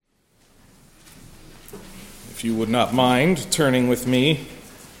If you would not mind turning with me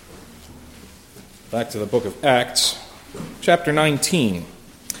back to the book of Acts, chapter 19.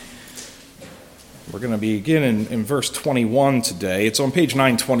 We're going to begin in verse 21 today. It's on page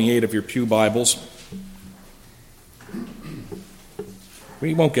 928 of your pew Bibles.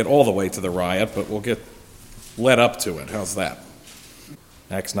 We won't get all the way to the riot, but we'll get led up to it. How's that?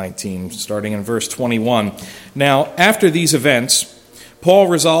 Acts 19, starting in verse 21. Now, after these events, Paul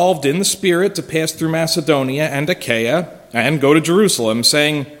resolved in the Spirit to pass through Macedonia and Achaia and go to Jerusalem,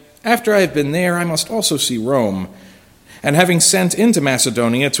 saying, "After I have been there, I must also see Rome." And having sent into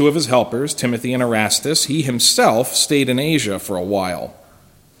Macedonia two of his helpers, Timothy and Erastus, he himself stayed in Asia for a while.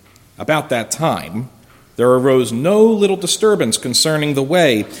 About that time, there arose no little disturbance concerning the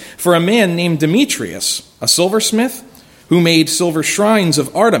way, for a man named Demetrius, a silversmith, who made silver shrines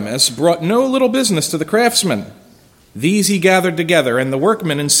of Artemis, brought no little business to the craftsmen. These he gathered together, and the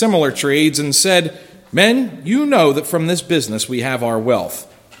workmen in similar trades, and said, "Men, you know that from this business we have our wealth.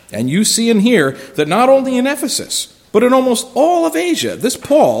 And you see and hear that not only in Ephesus, but in almost all of Asia, this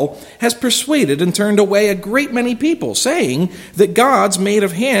Paul has persuaded and turned away a great many people, saying that gods made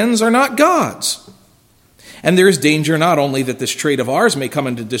of hands are not gods. And there is danger not only that this trade of ours may come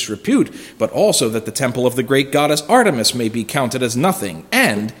into disrepute, but also that the temple of the great goddess Artemis may be counted as nothing,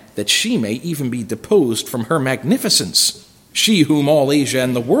 and that she may even be deposed from her magnificence, she whom all Asia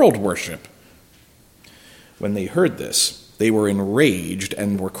and the world worship." When they heard this, they were enraged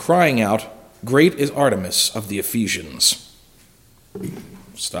and were crying out, "Great is Artemis of the Ephesians."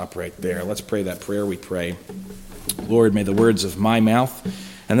 Stop right there. Let's pray that prayer we pray. Lord, may the words of my mouth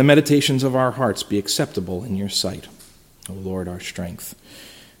and the meditations of our hearts be acceptable in your sight. O Lord, our strength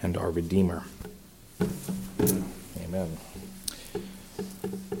and our Redeemer. Amen.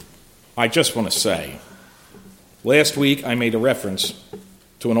 I just want to say, last week I made a reference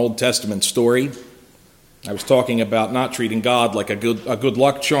to an Old Testament story. I was talking about not treating God like a good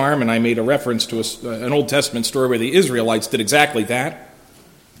luck charm, and I made a reference to an Old Testament story where the Israelites did exactly that.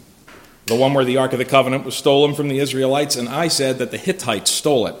 The one where the Ark of the Covenant was stolen from the Israelites, and I said that the Hittites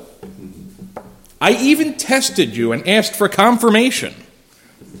stole it. I even tested you and asked for confirmation.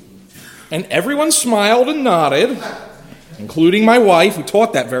 And everyone smiled and nodded, including my wife, who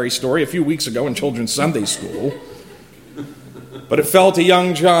taught that very story a few weeks ago in Children's Sunday School. But it fell to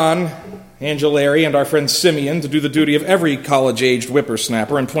young John Angelari and our friend Simeon to do the duty of every college-aged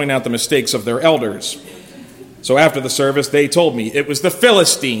whippersnapper and point out the mistakes of their elders. So after the service, they told me it was the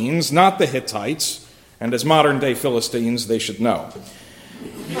Philistines, not the Hittites, and as modern-day Philistines, they should know.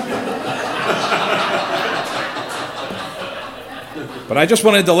 But I just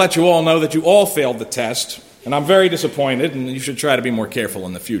wanted to let you all know that you all failed the test, and I'm very disappointed, and you should try to be more careful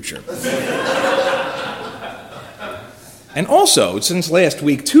in the future. And also, since last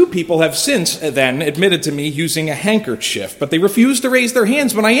week, two people have since then admitted to me using a handkerchief, but they refused to raise their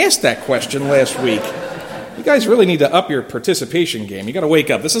hands when I asked that question last week. You guys really need to up your participation game. You got to wake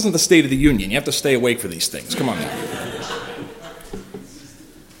up. This isn't the State of the Union. You have to stay awake for these things. Come on now.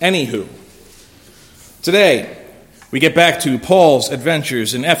 Anywho, today we get back to Paul's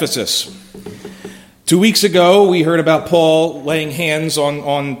adventures in Ephesus. 2 weeks ago, we heard about Paul laying hands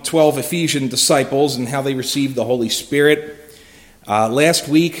on 12 Ephesian disciples and how they received the Holy Spirit. Last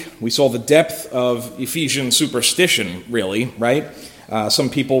week, we saw the depth of Ephesian superstition, really, right? Some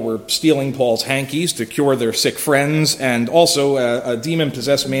people were stealing Paul's hankies to cure their sick friends, and also a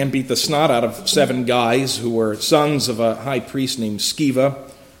demon-possessed man beat the snot out of 7 guys who were sons of a high priest named Sceva.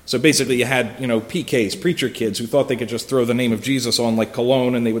 So basically you had, PKs, preacher kids, who thought they could just throw the name of Jesus on like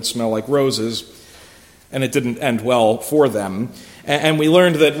cologne and they would smell like roses, and it didn't end well for them. And we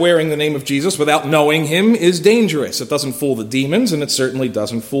learned that wearing the name of Jesus without knowing him is dangerous. It doesn't fool the demons, and it certainly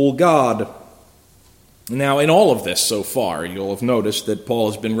doesn't fool God. Now, in all of this so far, you'll have noticed that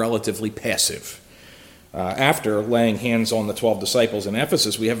Paul has been relatively passive. After laying hands on the 12 disciples in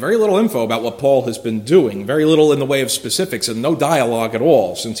Ephesus, we have very little info about what Paul has been doing, very little in the way of specifics, and no dialogue at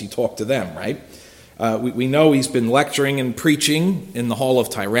all since he talked to them, right? We know he's been lecturing and preaching in the hall of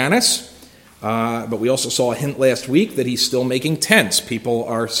Tyrannus, but we also saw a hint last week that he's still making tents. People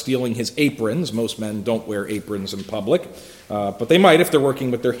are stealing his aprons. Most men don't wear aprons in public, but they might if they're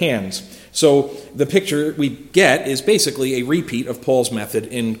working with their hands. So the picture we get is basically a repeat of Paul's method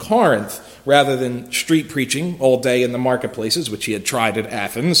in Corinth. Rather than street preaching all day in the marketplaces, which he had tried at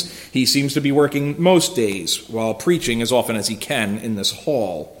Athens, he seems to be working most days while preaching as often as he can in this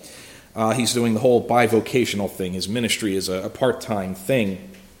hall. He's doing the whole bivocational thing. His ministry is a part-time thing.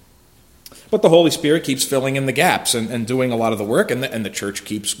 But the Holy Spirit keeps filling in the gaps and doing a lot of the work, and the church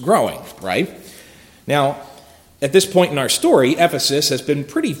keeps growing, right? Now, at this point in our story, Ephesus has been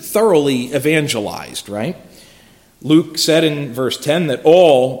pretty thoroughly evangelized, right? Luke said in verse 10 that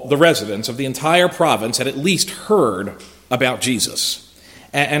all the residents of the entire province had at least heard about Jesus.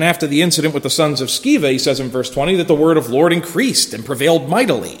 And after the incident with the sons of Sceva, he says in verse 20 that the word of the Lord increased and prevailed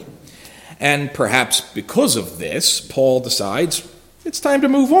mightily. And perhaps because of this, Paul decides it's time to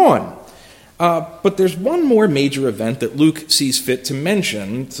move on. But there's one more major event that Luke sees fit to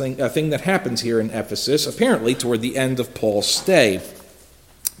mention, a thing that happens here in Ephesus, apparently toward the end of Paul's stay.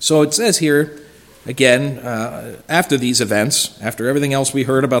 So it says here, again, after these events, after everything else we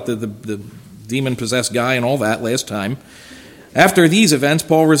heard about the demon-possessed guy and all that last time, after these events,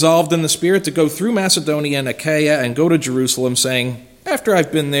 Paul resolved in the Spirit to go through Macedonia and Achaia and go to Jerusalem, saying, "After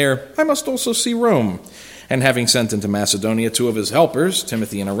I've been there, I must also see Rome." And having sent into Macedonia 2 of his helpers,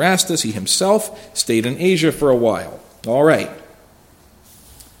 Timothy and Erastus, he himself stayed in Asia for a while. All right.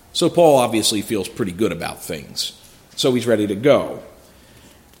 So Paul obviously feels pretty good about things. So he's ready to go.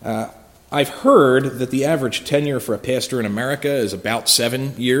 I've heard that the average tenure for a pastor in America is about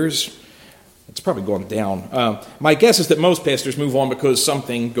 7 years. It's probably gone down. My guess is that most pastors move on because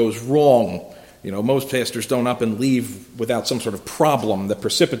something goes wrong. Most pastors don't up and leave without some sort of problem that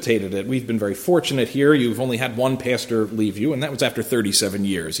precipitated it. We've been very fortunate here. You've only had one pastor leave you, and that was after 37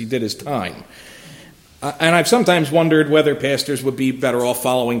 years. He did his time. And I've sometimes wondered whether pastors would be better off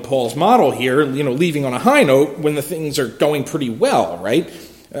following Paul's model here, leaving on a high note when the things are going pretty well, right?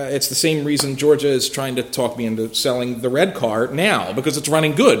 It's the same reason Georgia is trying to talk me into selling the red car now, because it's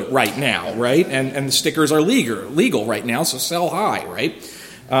running good right now, right? And the stickers are legal right now, so sell high, right?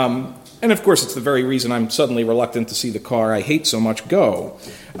 And of course, it's the very reason I'm suddenly reluctant to see the car I hate so much go.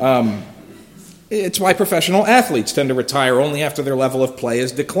 It's why professional athletes tend to retire only after their level of play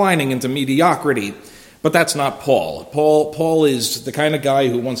is declining into mediocrity. But that's not Paul. Paul is the kind of guy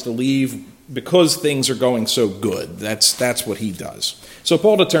who wants to leave because things are going so good. That's what he does. So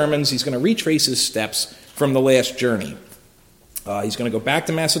Paul determines he's going to retrace his steps from the last journey. He's going to go back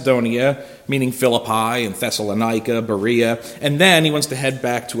to Macedonia, meaning Philippi and Thessalonica, Berea, and then he wants to head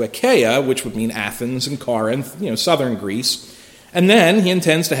back to Achaia, which would mean Athens and Corinth, southern Greece. And then he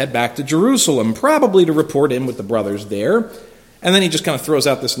intends to head back to Jerusalem, probably to report in with the brothers there. And then he just kind of throws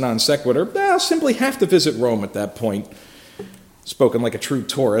out this non sequitur, I'll simply have to visit Rome at that point. Spoken like a true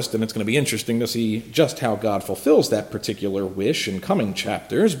tourist, and it's going to be interesting to see just how God fulfills that particular wish in coming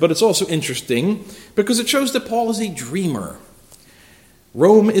chapters. But it's also interesting because it shows that Paul is a dreamer.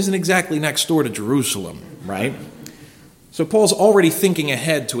 Rome isn't exactly next door to Jerusalem, right? So Paul's already thinking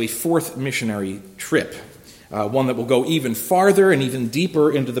ahead to a fourth missionary trip, one that will go even farther and even deeper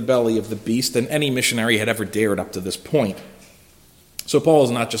into the belly of the beast than any missionary had ever dared up to this point. So Paul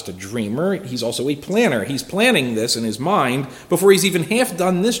is not just a dreamer, he's also a planner. He's planning this in his mind before he's even half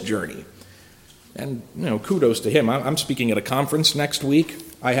done this journey. And, kudos to him. I'm speaking at a conference next week.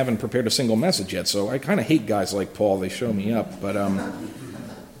 I haven't prepared a single message yet, so I kind of hate guys like Paul. They show me up, but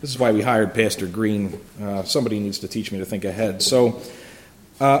this is why we hired Pastor Green. Somebody needs to teach me to think ahead. So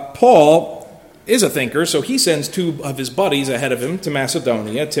Paul is a thinker, so he sends 2 of his buddies ahead of him to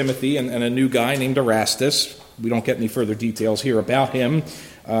Macedonia, Timothy and a new guy named Erastus. We don't get any further details here about him.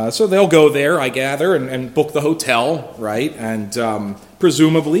 So they'll go there, I gather, and book the hotel, right? And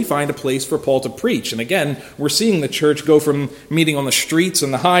presumably find a place for Paul to preach. And again, we're seeing the church go from meeting on the streets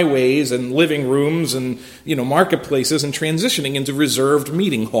and the highways and living rooms and, marketplaces and transitioning into reserved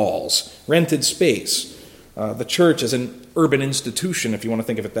meeting halls, rented space. The church as an urban institution, if you want to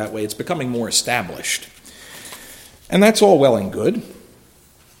think of it that way, it's becoming more established. And that's all well and good.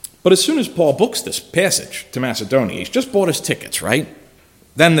 But as soon as Paul books this passage to Macedonia, he's just bought his tickets, right?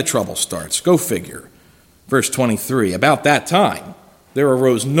 Then the trouble starts. Go figure. Verse 23, about that time, there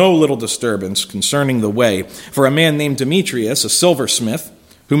arose no little disturbance concerning the way, for a man named Demetrius, a silversmith,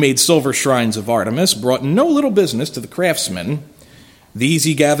 who made silver shrines of Artemis, brought no little business to the craftsmen. These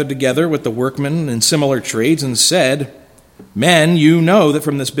he gathered together with the workmen in similar trades and said, Men, you know that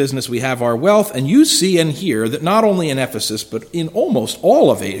from this business we have our wealth, and you see and hear that not only in Ephesus, but in almost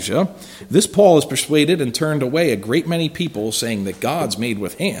all of Asia, this Paul has persuaded and turned away a great many people, saying that gods made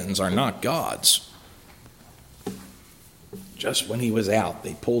with hands are not gods. Just when he was out,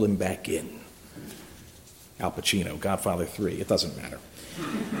 they pulled him back in. Al Pacino, Godfather 3, it doesn't matter.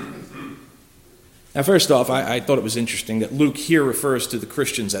 Now, first off, I thought it was interesting that Luke here refers to the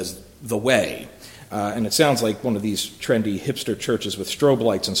Christians as the way. And it sounds like one of these trendy hipster churches with strobe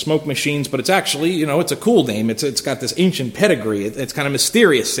lights and smoke machines, but it's actually, it's a cool name. It's got this ancient pedigree. It's kind of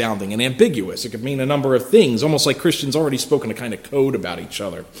mysterious sounding and ambiguous. It could mean a number of things, almost like Christians already spoken a kind of code about each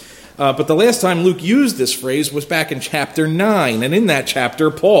other. But the last time Luke used this phrase was back in chapter 9. And in that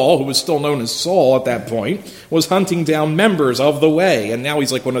chapter, Paul, who was still known as Saul at that point, was hunting down members of the way. And now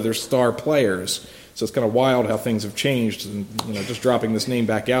he's like one of their star players. So it's kind of wild how things have changed, and just dropping this name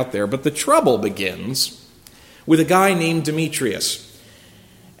back out there. But the trouble begins with a guy named Demetrius.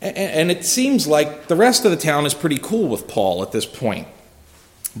 And it seems like the rest of the town is pretty cool with Paul at this point.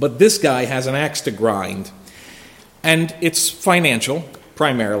 But this guy has an axe to grind. And it's financial,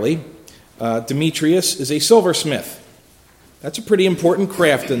 primarily. Demetrius is a silversmith. That's a pretty important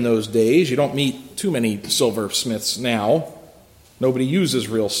craft in those days. You don't meet too many silversmiths now. Nobody uses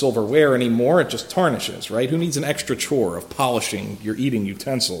real silverware anymore. It just tarnishes, right? Who needs an extra chore of polishing your eating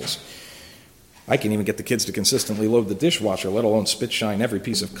utensils? I can't even get the kids to consistently load the dishwasher, let alone spit shine every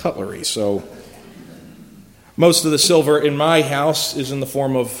piece of cutlery. So most of the silver in my house is in the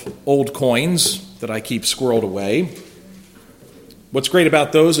form of old coins that I keep squirreled away. What's great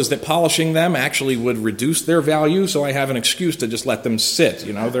about those is that polishing them actually would reduce their value, so I have an excuse to just let them sit.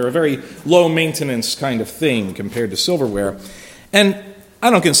 They're a very low-maintenance kind of thing compared to silverware. And I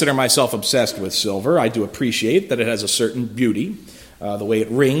don't consider myself obsessed with silver. I do appreciate that it has a certain beauty. The way it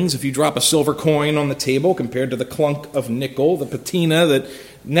rings, if you drop a silver coin on the table compared to the clunk of nickel, the patina that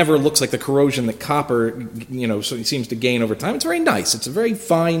never looks like the corrosion that copper, so it seems to gain over time. It's very nice. It's a very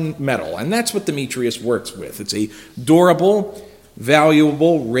fine metal, and that's what Demetrius works with. It's a durable,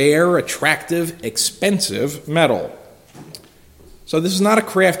 valuable, rare, attractive, expensive metal. So this is not a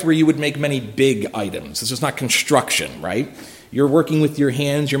craft where you would make many big items. This is not construction, right? You're working with your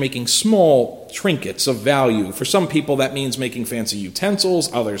hands. You're making small trinkets of value. For some people, that means making fancy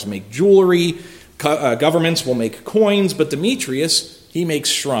utensils. Others make jewelry. Governments will make coins. But Demetrius, he makes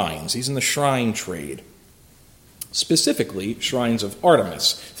shrines. He's in the shrine trade. Specifically, shrines of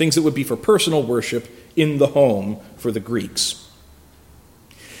Artemis, things that would be for personal worship in the home for the Greeks.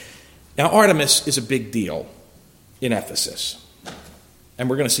 Now, Artemis is a big deal in Ephesus. And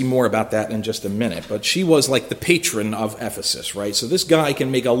we're going to see more about that in just a minute. But she was like the patron of Ephesus, right? So this guy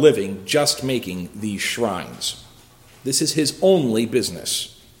can make a living just making these shrines. This is his only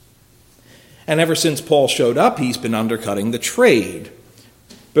business. And ever since Paul showed up, he's been undercutting the trade,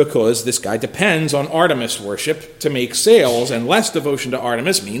 because this guy depends on Artemis worship to make sales, and less devotion to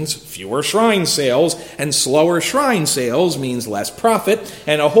Artemis means fewer shrine sales, and slower shrine sales means less profit,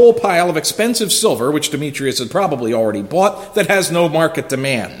 and a whole pile of expensive silver, which Demetrius had probably already bought, that has no market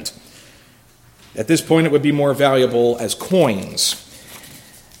demand. At this point, it would be more valuable as coins.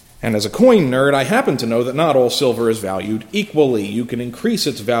 And as a coin nerd, I happen to know that not all silver is valued equally. You can increase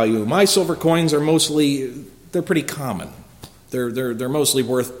its value. My silver coins are they're pretty common. They're mostly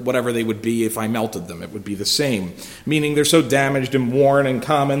worth whatever they would be if I melted them. It would be the same, meaning they're so damaged and worn and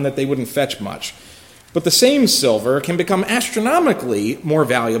common that they wouldn't fetch much. But the same silver can become astronomically more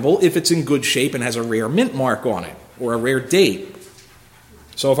valuable if it's in good shape and has a rare mint mark on it, or a rare date.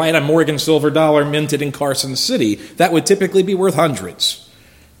 So if I had a Morgan silver dollar minted in Carson City, that would typically be worth hundreds.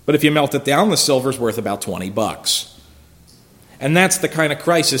 But if you melt it down, the silver's worth about $20. And that's the kind of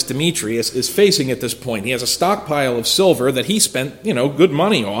crisis Demetrius is facing at this point. He has a stockpile of silver that he spent, good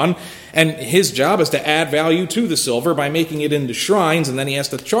money on, and his job is to add value to the silver by making it into shrines, and then he has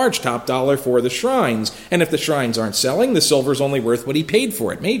to charge top dollar for the shrines. And if the shrines aren't selling, the silver's only worth what he paid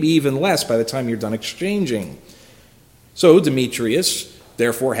for it, maybe even less by the time you're done exchanging. So Demetrius,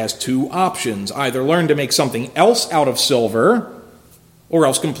 therefore, has two options: either learn to make something else out of silver, or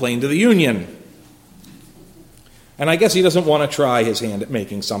else complain to the union. And I guess he doesn't want to try his hand at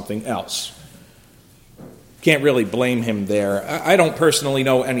making something else. Can't really blame him there. I don't personally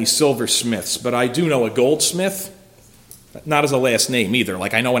know any silversmiths, but I do know a goldsmith. Not as a last name either,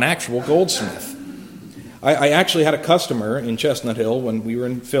 like I know an actual goldsmith. I actually had a customer in Chestnut Hill when we were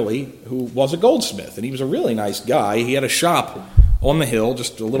in Philly who was a goldsmith, and he was a really nice guy. He had a shop on the hill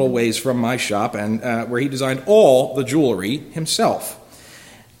just a little ways from my shop, and where he designed all the jewelry himself.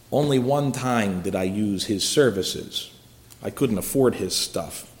 Only one time did I use his services. I couldn't afford his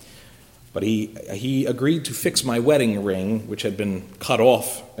stuff. But he agreed to fix my wedding ring, which had been cut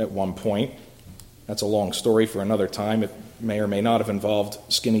off at one point. That's a long story for another time. It may or may not have involved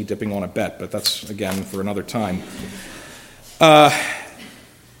skinny dipping on a bet, but that's, again, for another time.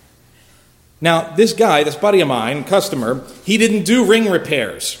 Now, this guy, this buddy of mine, customer, he didn't do ring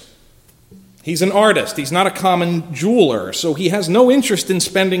repairs. He's an artist. He's not a common jeweler, so he has no interest in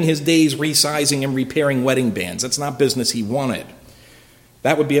spending his days resizing and repairing wedding bands. That's not business he wanted.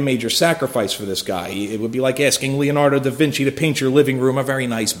 That would be a major sacrifice for this guy. It would be like asking Leonardo da Vinci to paint your living room a very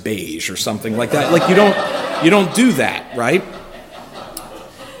nice beige or something like that. Like you don't do that, right?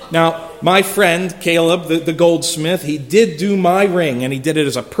 Now, my friend Caleb, the goldsmith, he did do my ring, and he did it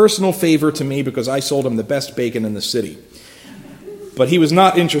as a personal favor to me because I sold him the best bacon in the city. But he was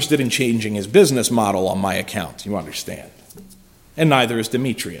not interested in changing his business model on my account, you understand. And neither is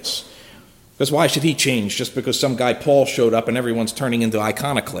Demetrius. Because why should he change just because some guy Paul showed up and everyone's turning into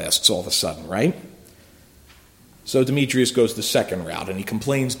iconoclasts all of a sudden, right? So Demetrius goes the second route, and he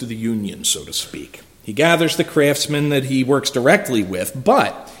complains to the union, so to speak. He gathers the craftsmen that he works directly with,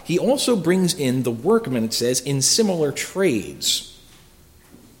 but he also brings in the workmen, it says, in similar trades.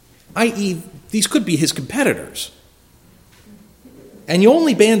 I.e., these could be his competitors. And you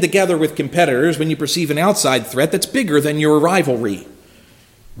only band together with competitors when you perceive an outside threat that's bigger than your rivalry.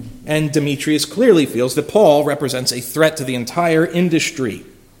 And Demetrius clearly feels that Paul represents a threat to the entire industry.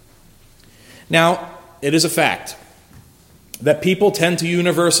 Now, it is a fact that people tend to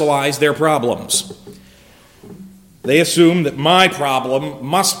universalize their problems. They assume that my problem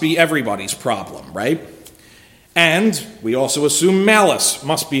must be everybody's problem, right? And we also assume malice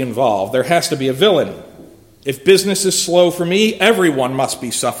must be involved. There has to be a villain. If business is slow for me, everyone must be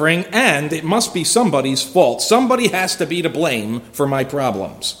suffering, and it must be somebody's fault. Somebody has to be to blame for my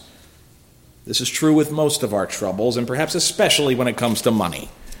problems. This is true with most of our troubles, and perhaps especially when it comes to money.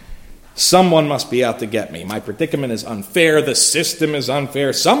 Someone must be out to get me. My predicament is unfair. The system is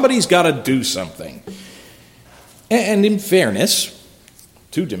unfair. Somebody's got to do something. And in fairness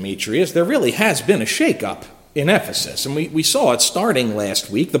to Demetrius, there really has been a shakeup in Ephesus. And we saw it starting last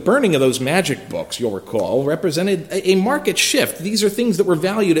week. The burning of those magic books, you'll recall, represented a market shift. These are things that were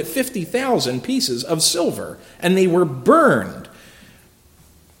valued at 50,000 pieces of silver, and they were burned.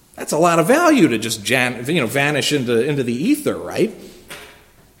 That's a lot of value to just vanish into the ether, right?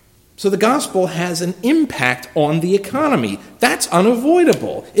 So the gospel has an impact on the economy. That's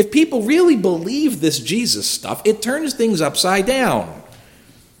unavoidable. If people really believe this Jesus stuff, it turns things upside down.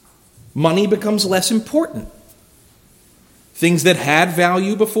 Money becomes less important. Things that had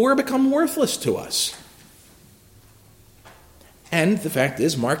value before become worthless to us. And the fact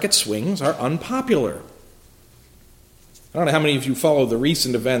is, market swings are unpopular. I don't know how many of you followed the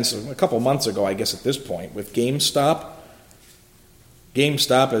recent events a couple months ago, I guess at this point, with GameStop.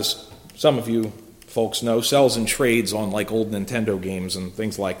 GameStop, as some of you folks know, sells and trades on like old Nintendo games and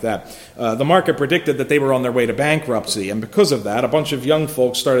things like that. The market predicted that they were on their way to bankruptcy, and because of that, a bunch of young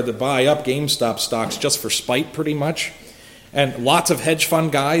folks started to buy up GameStop stocks just for spite, pretty much. And lots of hedge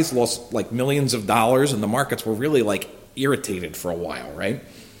fund guys lost like millions of dollars, and the markets were really like irritated for a while, right?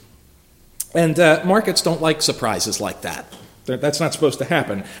 And markets don't like surprises like that. That's not supposed to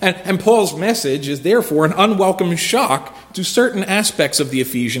happen. And Paul's message is therefore an unwelcome shock to certain aspects of the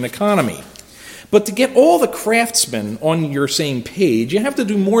Ephesian economy. But to get all the craftsmen on your same page, you have to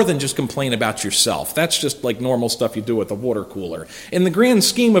do more than just complain about yourself. That's just like normal stuff you do at the water cooler. In the grand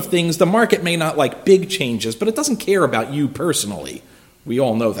scheme of things, the market may not like big changes, but it doesn't care about you personally. We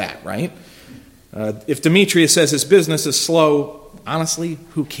all know that, right? If Demetrius says his business is slow, honestly,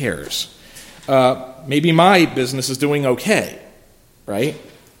 who cares? Maybe my business is doing okay, right?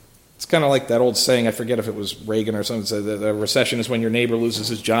 It's kind of like that old saying, I forget if it was Reagan or something, said that a recession is when your neighbor loses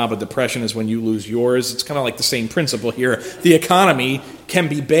his job, a depression is when you lose yours. It's kind of like the same principle here. The economy can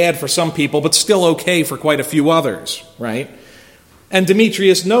be bad for some people, but still okay for quite a few others, right? And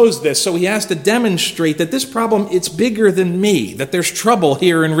Demetrius knows this, so he has to demonstrate that this problem, it's bigger than me, that there's trouble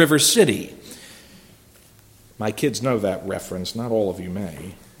here in River City. My kids know that reference, not all of you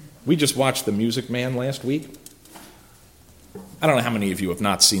may. We just watched The Music Man last week. I don't know how many of you have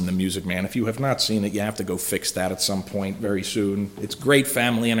not seen The Music Man. If you have not seen it, you have to go fix that at some point very soon. It's great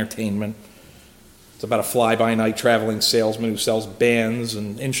family entertainment. It's about a fly-by-night traveling salesman who sells bands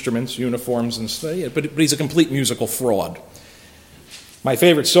and instruments, uniforms, and stuff. But he's a complete musical fraud. My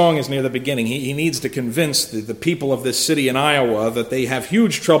favorite song is near the beginning. He needs to convince the people of this city in Iowa that they have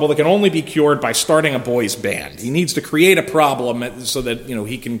huge trouble that can only be cured by starting a boys' band. He needs to create a problem so that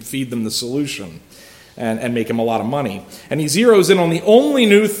he can feed them the solution and make him a lot of money. And he zeroes in on the only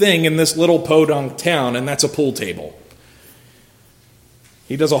new thing in this little podunk town, and that's a pool table.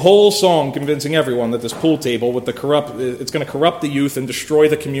 He does a whole song convincing everyone that this pool table it's going to corrupt the youth and destroy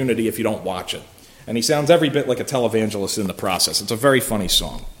the community if you don't watch it. And he sounds every bit like a televangelist in the process. It's a very funny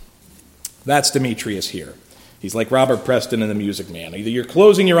song. That's Demetrius here. He's like Robert Preston in The Music Man. Either you're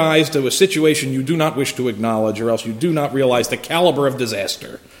closing your eyes to a situation you do not wish to acknowledge, or else you do not realize the caliber of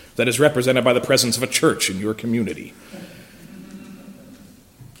disaster that is represented by the presence of a church in your community.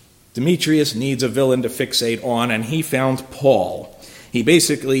 Demetrius needs a villain to fixate on, and he found Paul.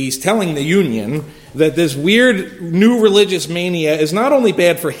 He's telling the union that this weird new religious mania is not only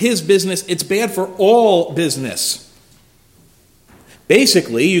bad for his business, it's bad for all business.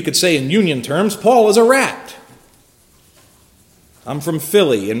 Basically, you could say in union terms, Paul is a rat. I'm from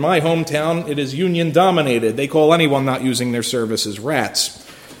Philly. In my hometown, it is union dominated. They call anyone not using their services rats.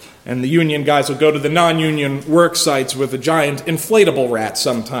 And the union guys will go to the non-union work sites with a giant inflatable rat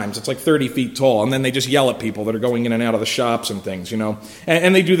sometimes. It's like 30 feet tall. And then they just yell at people that are going in and out of the shops and things,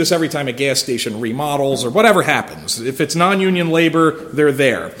 And they do this every time a gas station remodels or whatever happens. If it's non-union labor, they're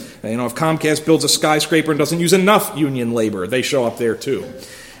there. If Comcast builds a skyscraper and doesn't use enough union labor, they show up there too.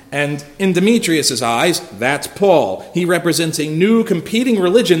 And in Demetrius' eyes, that's Paul. He represents a new competing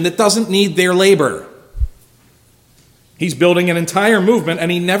religion that doesn't need their labor. He's building an entire movement,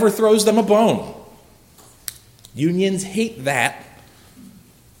 and he never throws them a bone. Unions hate that.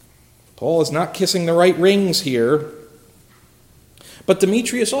 Paul is not kissing the right rings here. But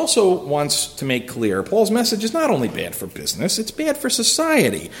Demetrius also wants to make clear Paul's message is not only bad for business, it's bad for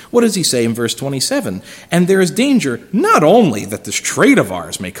society. What does he say in verse 27? And there is danger not only that this trade of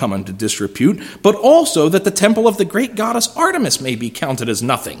ours may come into disrepute, but also that the temple of the great goddess Artemis may be counted as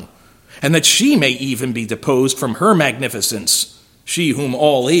nothing, and that she may even be deposed from her magnificence, she whom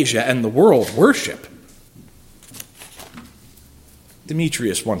all Asia and the world worship.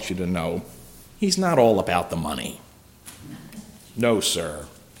 Demetrius wants you to know he's not all about the money. No, sir,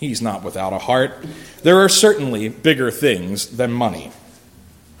 he's not without a heart. There are certainly bigger things than money,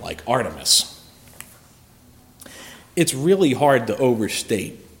 like Artemis. It's really hard to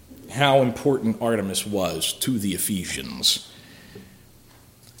overstate how important Artemis was to the Ephesians.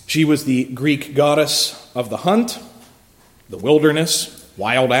 She was the Greek goddess of the hunt, the wilderness,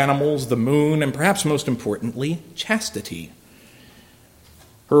 wild animals, the moon, and perhaps most importantly, chastity.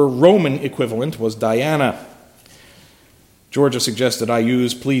 Her Roman equivalent was Diana. Georgia suggested I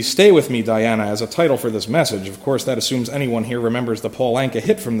use Please Stay With Me, Diana, as a title for this message. Of course, that assumes anyone here remembers the Paul Anka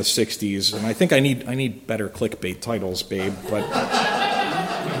hit from the 60s, and I think I need better clickbait titles, babe, but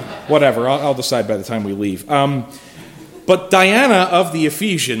whatever, I'll decide by the time we leave. But Diana of the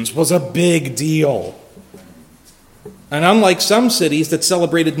Ephesians was a big deal. And unlike some cities that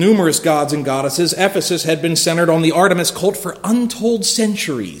celebrated numerous gods and goddesses, Ephesus had been centered on the Artemis cult for untold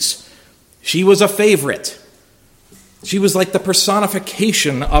centuries. She was a favorite. She was like the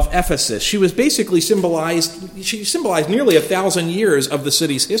personification of Ephesus. She symbolized nearly 1,000 years of the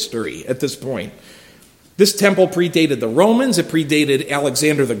city's history at this point. This temple predated the Romans. It predated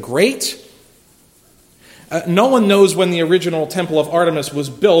Alexander the Great. No one knows when the original temple of Artemis was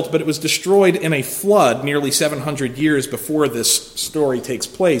built, but it was destroyed in a flood nearly 700 years before this story takes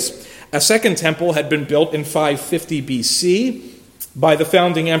place. A second temple had been built in 550 BC by the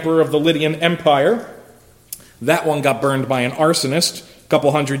founding emperor of the Lydian Empire. That one got burned by an arsonist a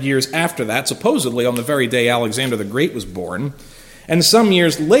couple hundred years after that, supposedly on the very day Alexander the Great was born. And some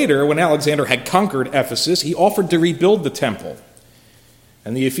years later, when Alexander had conquered Ephesus, he offered to rebuild the temple.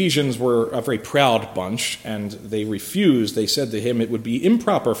 And the Ephesians were a very proud bunch, and they refused. They said to him, it would be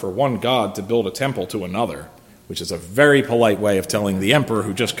improper for one god to build a temple to another, which is a very polite way of telling the emperor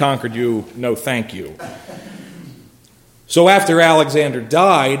who just conquered you, no thank you. So after Alexander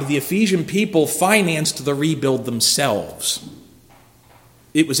died, the Ephesian people financed the rebuild themselves.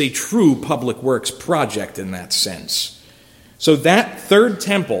 It was a true public works project in that sense. So that third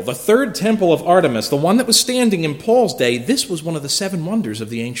temple, the third temple of Artemis, the one that was standing in Paul's day, this was one of the 7 wonders of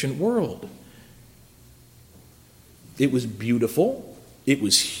the ancient world. It was beautiful. It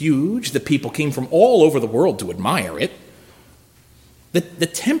was huge. The people came from all over the world to admire it. The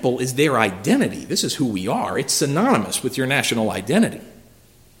temple is their identity. This is who we are. It's synonymous with your national identity.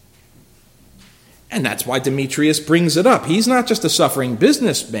 And that's why Demetrius brings it up. He's not just a suffering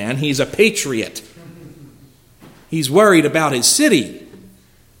businessman, he's a patriot. He's worried about his city.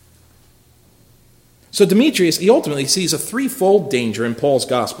 So Demetrius, he ultimately sees a threefold danger in Paul's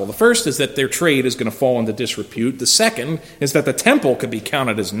gospel. The first is that their trade is going to fall into disrepute. The second is that the temple could be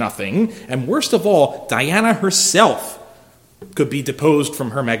counted as nothing. And worst of all, Diana herself could be deposed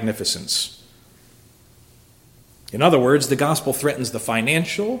from her magnificence. In other words, the gospel threatens the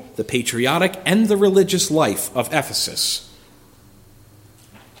financial, the patriotic, and the religious life of Ephesus.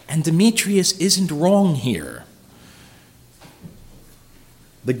 And Demetrius isn't wrong here.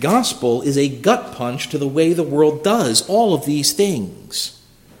 The gospel is a gut punch to the way the world does all of these things.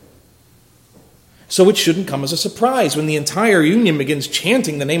 So it shouldn't come as a surprise when the entire union begins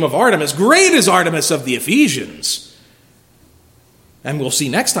chanting the name of Artemis. Great is Artemis of the Ephesians. And we'll see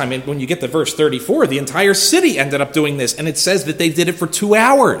next time, when you get to verse 34, the entire city ended up doing this, and it says that they did it for 2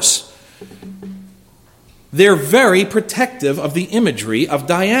 hours. They're very protective of the imagery of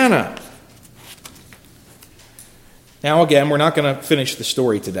Diana. Now, again, we're not going to finish the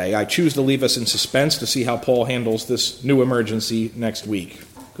story today. I choose to leave us in suspense to see how Paul handles this new emergency next week,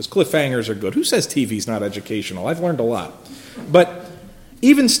 because cliffhangers are good. Who says TV's not educational? I've learned a lot. But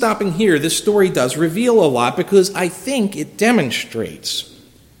even stopping here, this story does reveal a lot, because I think it demonstrates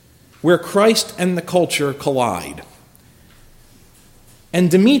where Christ and the culture collide. And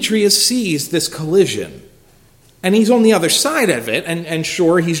Demetrius sees this collision. And he's on the other side of it, and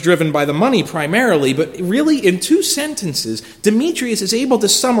sure, he's driven by the money primarily, but really in 2 sentences, Demetrius is able to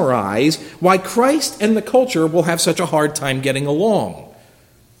summarize why Christ and the culture will have such a hard time getting along.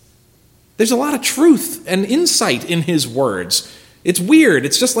 There's a lot of truth and insight in his words. It's weird.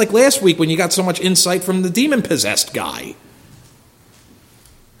 It's just like last week when you got so much insight from the demon-possessed guy.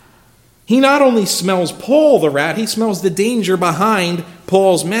 He not only smells Paul the rat, he smells the danger behind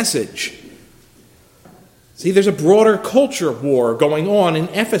Paul's message. See, there's a broader culture war going on in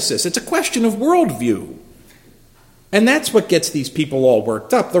Ephesus. It's a question of worldview. And that's what gets these people all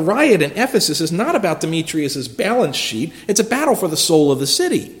worked up. The riot in Ephesus is not about Demetrius' balance sheet. It's a battle for the soul of the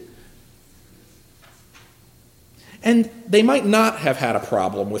city. And they might not have had a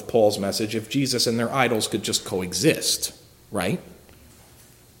problem with Paul's message if Jesus and their idols could just coexist, right?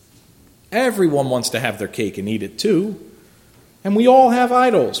 Everyone wants to have their cake and eat it too. And we all have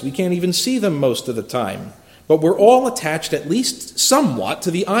idols. We can't even see them most of the time. But we're all attached at least somewhat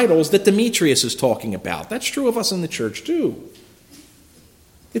to the idols that Demetrius is talking about. That's true of us in the church too.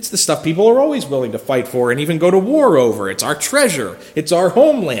 It's the stuff people are always willing to fight for and even go to war over. It's our treasure. It's our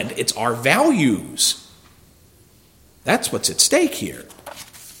homeland. It's our values. That's what's at stake here.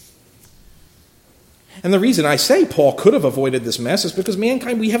 And the reason I say Paul could have avoided this mess is because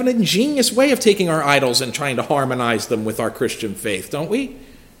mankind, we have an ingenious way of taking our idols and trying to harmonize them with our Christian faith, don't we?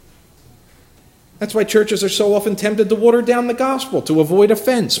 That's why churches are so often tempted to water down the gospel to avoid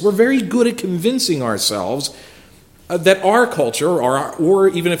offense. We're very good at convincing ourselves that our culture, or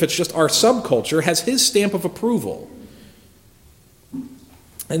even if it's just our subculture, has his stamp of approval.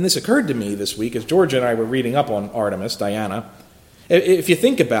 And this occurred to me this week as Georgia and I were reading up on Artemis, Diana. If you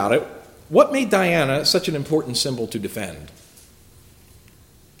think about it, what made Diana such an important symbol to defend?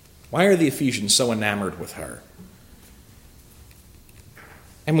 Why are the Ephesians so enamored with her?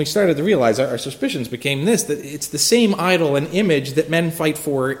 And we started to realize our suspicions became this, that it's the same idol and image that men fight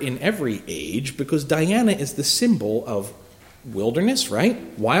for in every age, because Diana is the symbol of wilderness, right?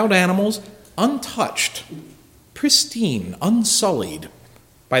 Wild animals, untouched, pristine, unsullied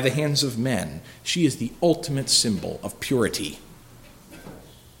by the hands of men. She is the ultimate symbol of purity.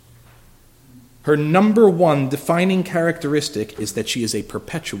 Her number one defining characteristic is that she is a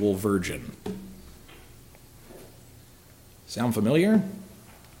perpetual virgin. Sound familiar?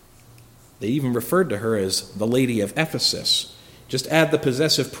 They even referred to her as the Lady of Ephesus. Just add the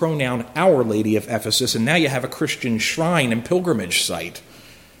possessive pronoun, Our Lady of Ephesus, and now you have a Christian shrine and pilgrimage site.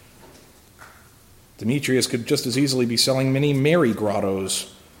 Demetrius could just as easily be selling mini Mary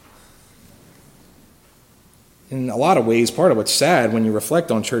grottos. In a lot of ways, part of what's sad when you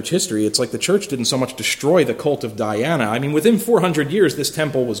reflect on church history, it's like the church didn't so much destroy the cult of Diana. I mean, within 400 years, this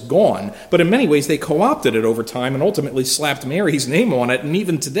temple was gone. But in many ways, they co-opted it over time and ultimately slapped Mary's name on it. And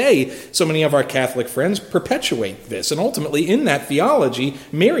even today, so many of our Catholic friends perpetuate this. And ultimately, in that theology,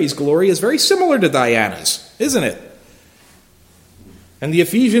 Mary's glory is very similar to Diana's, isn't it? And the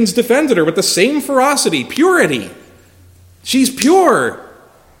Ephesians defended her with the same ferocity, purity. She's pure,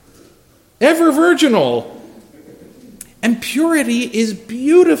 ever virginal. And purity is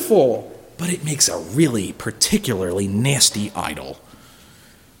beautiful, but it makes a really particularly nasty idol.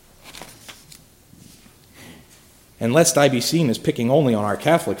 And lest I be seen as picking only on our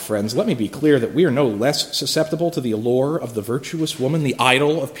Catholic friends, let me be clear that we are no less susceptible to the allure of the virtuous woman, the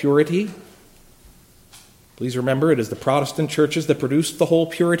idol of purity. Please remember, it is the Protestant churches that produced the whole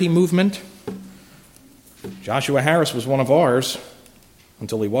purity movement. Joshua Harris was one of ours,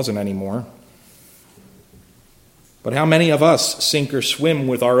 until he wasn't anymore. But how many of us sink or swim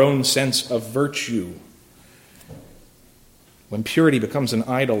with our own sense of virtue? When purity becomes an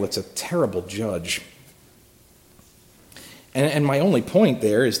idol, it's a terrible judge. And my only point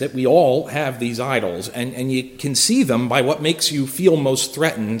there is that we all have these idols, and you can see them by what makes you feel most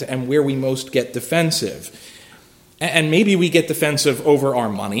threatened and where we most get defensive. And maybe we get defensive over our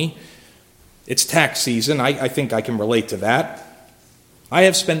money. It's tax season. I think I can relate to that. I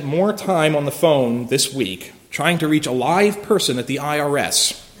have spent more time on the phone this week trying to reach a live person at the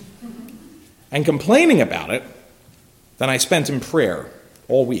IRS and complaining about it than I spent in prayer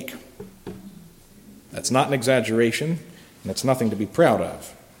all week. That's not an exaggeration, and it's nothing to be proud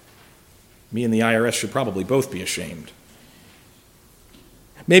of. Me and the IRS should probably both be ashamed.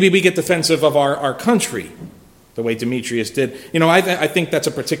 Maybe we get defensive of our country, the way Demetrius did. You know, I think that's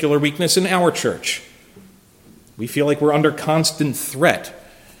a particular weakness in our church. We feel like we're under constant threat.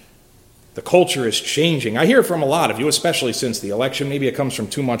 The culture is changing. I hear from a lot of you, especially since the election. Maybe it comes from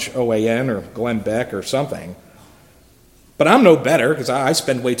too much OAN or Glenn Beck or something. But I'm no better, because I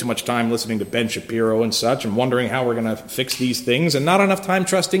spend way too much time listening to Ben Shapiro and such and wondering how we're going to fix these things, and not enough time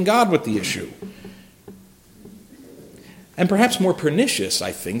trusting God with the issue. And perhaps more pernicious,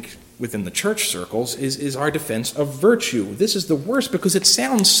 I think, within the church circles is our defense of virtue. This is the worst because it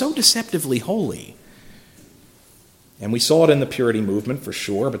sounds so deceptively holy. And we saw it in the purity movement for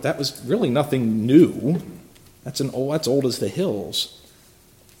sure, but that was really nothing new. That's old as the hills.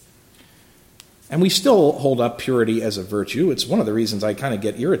 And we still hold up purity as a virtue. It's one of the reasons I kind of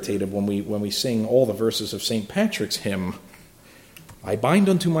get irritated when we sing all the verses of St. Patrick's hymn. I bind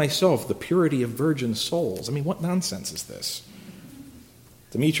unto myself the purity of virgin souls. I mean, what nonsense is this?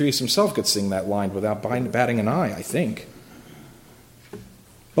 Demetrius himself could sing that line without batting an eye, I think.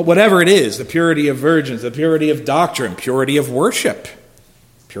 But whatever it is, the purity of virgins, the purity of doctrine, purity of worship,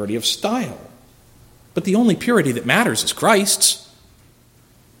 purity of style. But the only purity that matters is Christ's.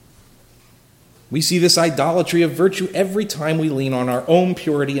 We see this idolatry of virtue every time we lean on our own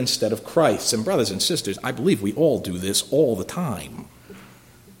purity instead of Christ's. And brothers and sisters, I believe we all do this all the time.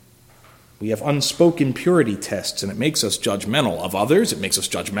 We have unspoken purity tests, and it makes us judgmental of others. It makes us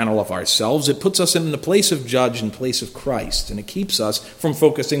judgmental of ourselves. It puts us in the place of judge in place of Christ, and it keeps us from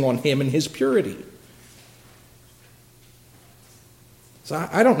focusing on him and his purity. So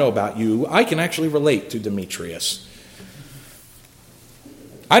I don't know about you. I can actually relate to Demetrius.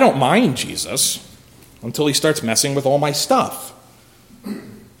 I don't mind Jesus until he starts messing with all my stuff.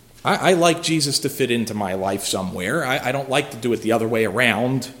 I like Jesus to fit into my life somewhere. I don't like to do it the other way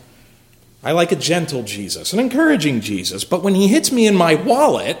around. I like a gentle Jesus, an encouraging Jesus. But when he hits me in my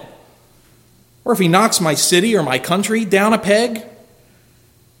wallet, or if he knocks my city or my country down a peg,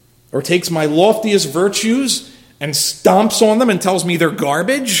 or takes my loftiest virtues and stomps on them and tells me they're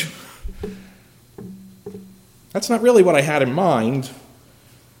garbage, that's not really what I had in mind.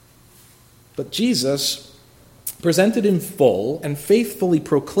 But Jesus, presented in full and faithfully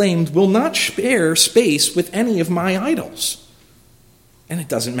proclaimed, will not spare space with any of my idols. And it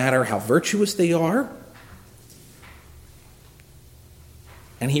doesn't matter how virtuous they are.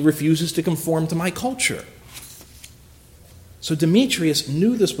 And he refuses to conform to my culture. So Demetrius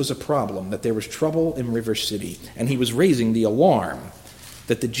knew this was a problem, that there was trouble in River City, and he was raising the alarm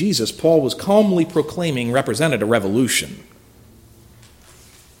that the Jesus Paul was calmly proclaiming represented a revolution.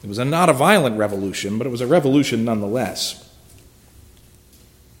 It was not a violent revolution, but it was a revolution nonetheless.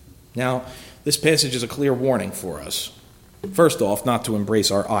 Now, this passage is a clear warning for us. First off, not to embrace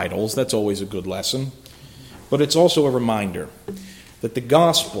our idols. That's always a good lesson. But it's also a reminder that the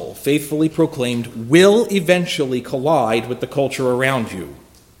gospel, faithfully proclaimed, will eventually collide with the culture around you.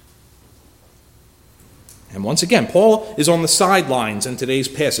 And once again, Paul is on the sidelines in today's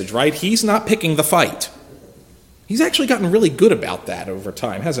passage, right? He's not picking the fight. He's actually gotten really good about that over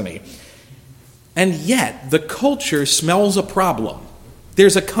time, hasn't he? And yet, the culture smells a problem.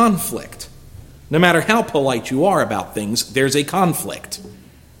 There's a conflict. No matter how polite you are about things, there's a conflict.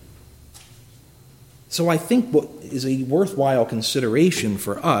 So I think what is a worthwhile consideration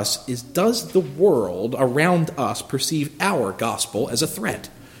for us is, does the world around us perceive our gospel as a threat?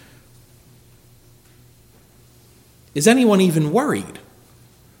 Is anyone even worried?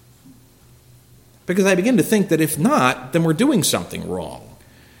 Because I begin to think that if not, then we're doing something wrong.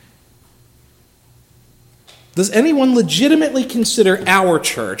 Does anyone legitimately consider our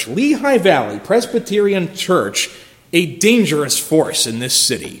church, Lehigh Valley Presbyterian Church, a dangerous force in this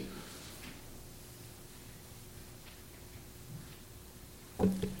city?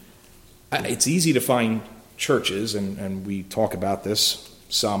 It's easy to find churches, and we talk about this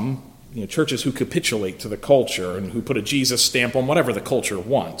some, churches who capitulate to the culture and who put a Jesus stamp on whatever the culture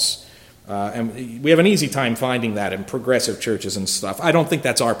wants. And we have an easy time finding that in progressive churches and stuff. I don't think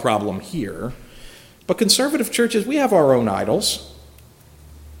that's our problem here. But conservative churches, we have our own idols.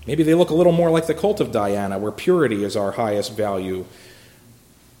 Maybe they look a little more like the cult of Diana, where purity is our highest value.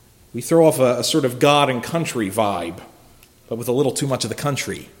 We throw off a sort of God and country vibe, but with a little too much of the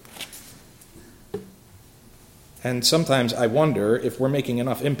country. And sometimes I wonder if we're making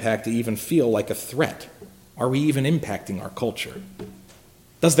enough impact to even feel like a threat. Are we even impacting our culture?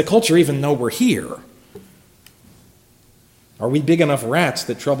 Does the culture even know we're here? Are we big enough rats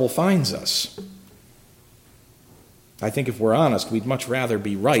that trouble finds us? I think if we're honest, we'd much rather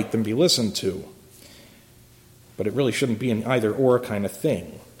be right than be listened to. But it really shouldn't be an either-or kind of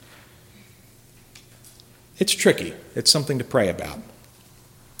thing. It's tricky. It's something to pray about.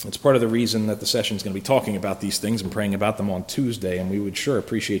 It's part of the reason that the session's going to be talking about these things and praying about them on Tuesday, and we would sure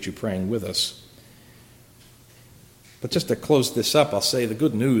appreciate you praying with us. But just to close this up, I'll say the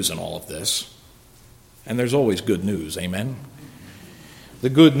good news in all of this, and there's always good news, amen? The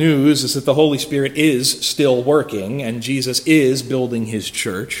good news is that the Holy Spirit is still working, and Jesus is building his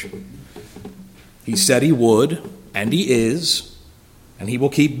church. He said he would, and he is, and he will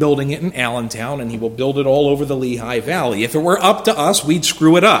keep building it in Allentown, and he will build it all over the Lehigh Valley. If it were up to us, we'd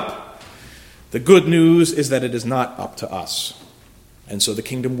screw it up. The good news is that it is not up to us, and so the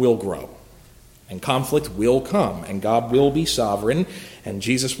kingdom will grow, and conflict will come, and God will be sovereign, and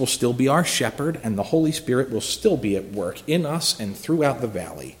Jesus will still be our shepherd, and the Holy Spirit will still be at work in us and throughout the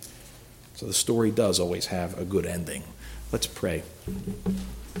valley. So the story does always have a good ending. Let's pray.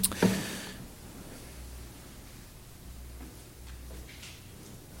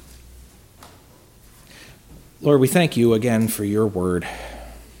 Lord, we thank you again for your word.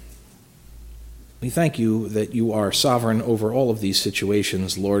 We thank you that you are sovereign over all of these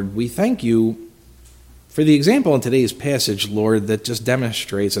situations, Lord. We thank you for the example in today's passage, Lord, that just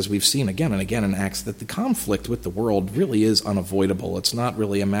demonstrates, as we've seen again and again in Acts, that the conflict with the world really is unavoidable. It's not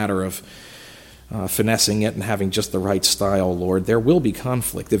really a matter of finessing it and having just the right style, Lord. There will be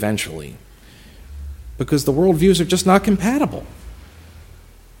conflict eventually, because the worldviews are just not compatible.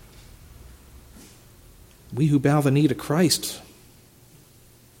 We who bow the knee to Christ,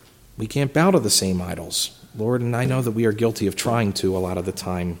 we can't bow to the same idols, Lord, and I know that we are guilty of trying to a lot of the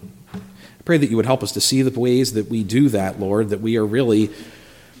time. I pray that you would help us to see the ways that we do that, Lord, that we are really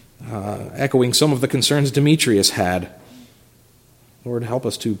echoing some of the concerns Demetrius had. Lord, help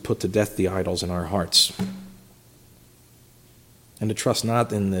us to put to death the idols in our hearts and to trust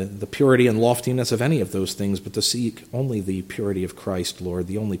not in the purity and loftiness of any of those things, but to seek only the purity of Christ, Lord,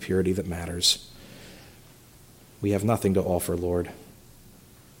 the only purity that matters. We have nothing to offer, Lord.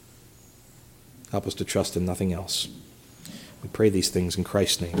 Help us to trust in nothing else. We pray these things in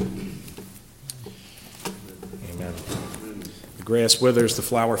Christ's name. Amen. The grass withers, the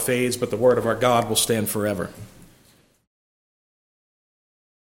flower fades, but the word of our God will stand forever.